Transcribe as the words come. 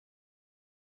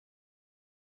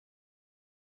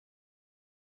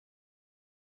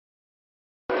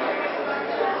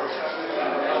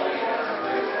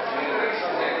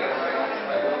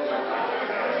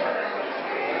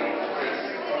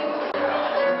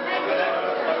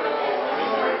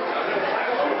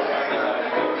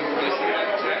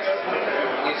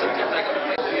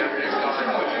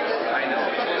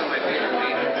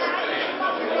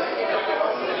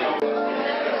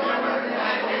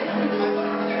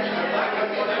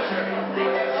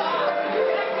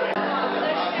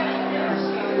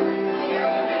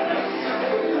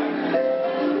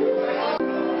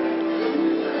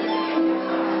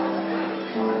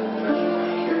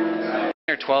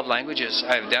12 languages.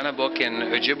 I've done a book in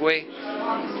Ojibwe,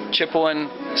 Chippewan,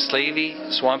 Slavey,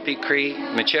 Swampy Cree,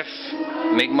 Michif,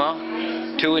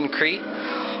 Mi'kmaq, 2 in Cree.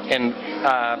 And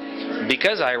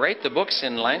because I write the books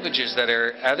in languages that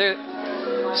are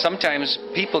sometimes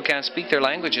people can't speak their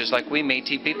languages, like we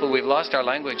Métis people, we've lost our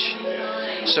language.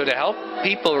 So to help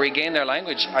people regain their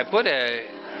language, I put a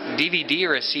DVD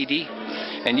or a CD,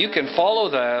 and you can follow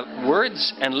the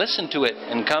words and listen to it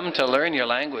and come to learn your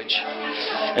language.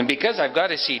 And because I've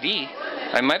got a CD,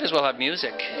 I might as well have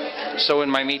music. So in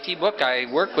my Métis book, I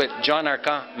work with John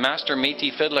Arcan, master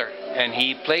Métis fiddler, and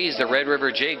he plays the Red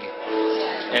River Jig.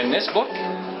 And this book,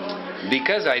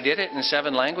 because I did it in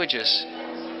 7 languages,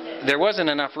 there wasn't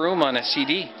enough room on a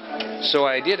CD, so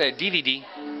I did a DVD.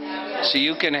 So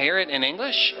you can hear it in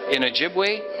English, in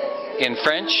Ojibwe, in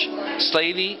French,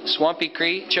 Slavey, Swampy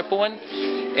Cree, Chippewan,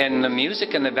 and the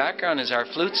music in the background is our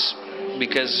flutes,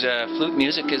 because flute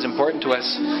music is important to us.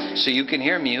 So you can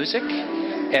hear music,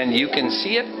 and you can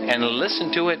see it and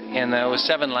listen to it in those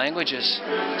 7 languages.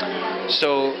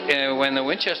 So when the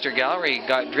Winchester Gallery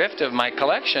got drift of my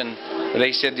collection,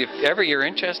 they said, if ever you're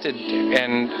interested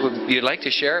and you'd like to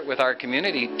share it with our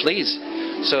community, please.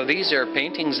 So these are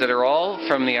paintings that are all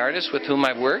from the artists with whom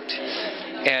I've worked,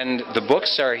 and the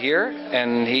books are here,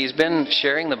 and he's been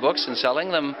sharing the books and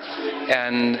selling them.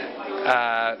 And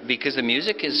because the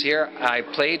music is here, I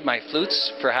played my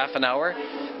flutes for half an hour.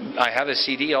 I have a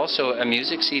CD, also a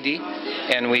music CD,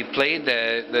 and we played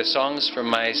the songs from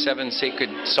my 7 Sacred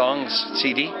Songs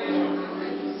CD.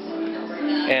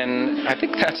 And I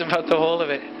think that's about the whole of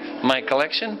it. My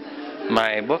collection,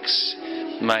 my books,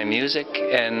 my music,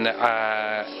 and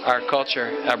our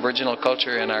culture, Aboriginal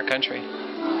culture in our country.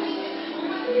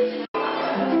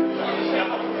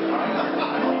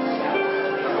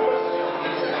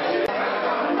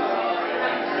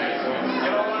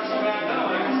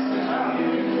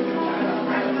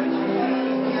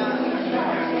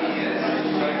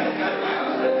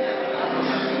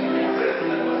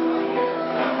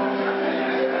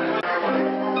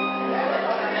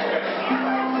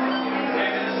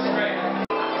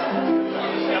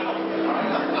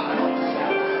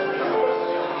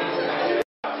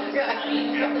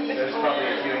 There's probably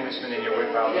a few Englishmen in your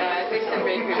whip out. Yeah, I think there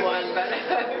may be one, but...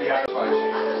 Yeah.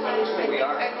 We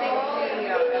are. I think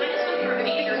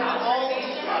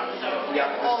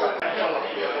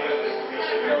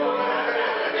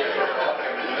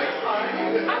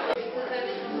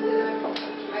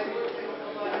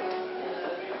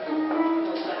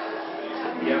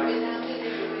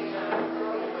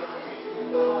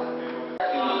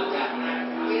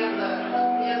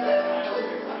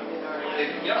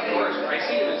Yeah, of course. I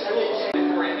see it in schools.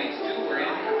 4 inmates, 2 were in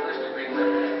first degree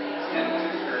murder, and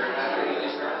 2 were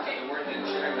English girls. They weren't in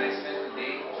China. I spent the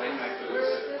day playing my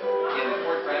flutes in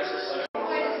Fort Francis.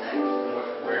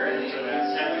 Where in the San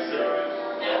Francisco?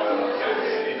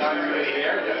 Not really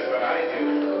there does what I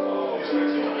do.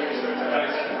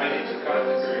 I did 2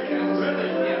 concerts.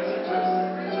 Really? Yeah.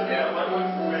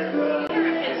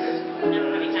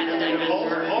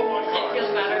 It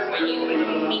feels better when you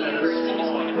meet the person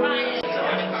who's going to buy it.